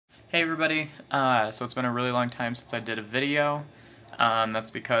Hey everybody, so it's been a really long time since I did a video. That's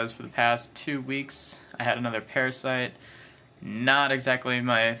because for the past 2 weeks I had another parasite. Not exactly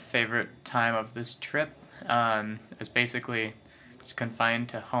my favorite time of this trip. I was basically just confined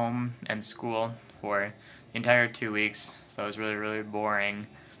to home and school for the entire 2 weeks, so it was really boring.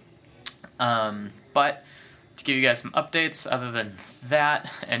 But to give you guys some updates other than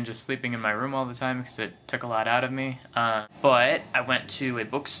that and just sleeping in my room all the time because it took a lot out of me. But I went to a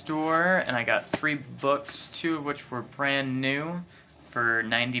bookstore and I got 3 books, 2 of which were brand new for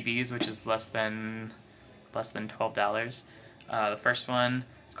 90 Bs, which is less than $12. The first one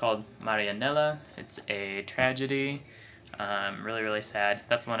is called Marianella. It's a tragedy. Really sad.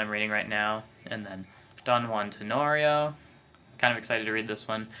 That's the one I'm reading right now. And then Don Juan Tenorio. Kind of excited to read this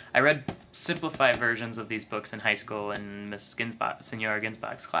one. I read simplified versions of these books in high school in Senora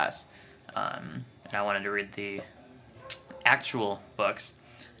Ginsbach's class. And I wanted to read the actual books.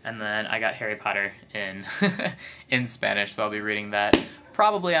 And then I got Harry Potter in in Spanish, so I'll be reading that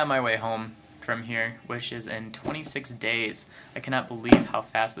probably on my way home from here, which is in 26 days. I cannot believe how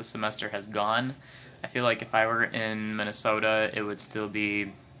fast this semester has gone. I feel like if I were in Minnesota, it would still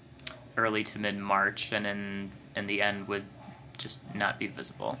be early to mid-March, and in the end would just not be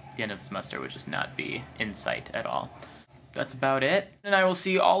visible. The end of the semester would just not be in sight at all. That's about it. And I will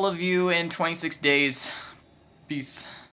see all of you in 26 days. Peace.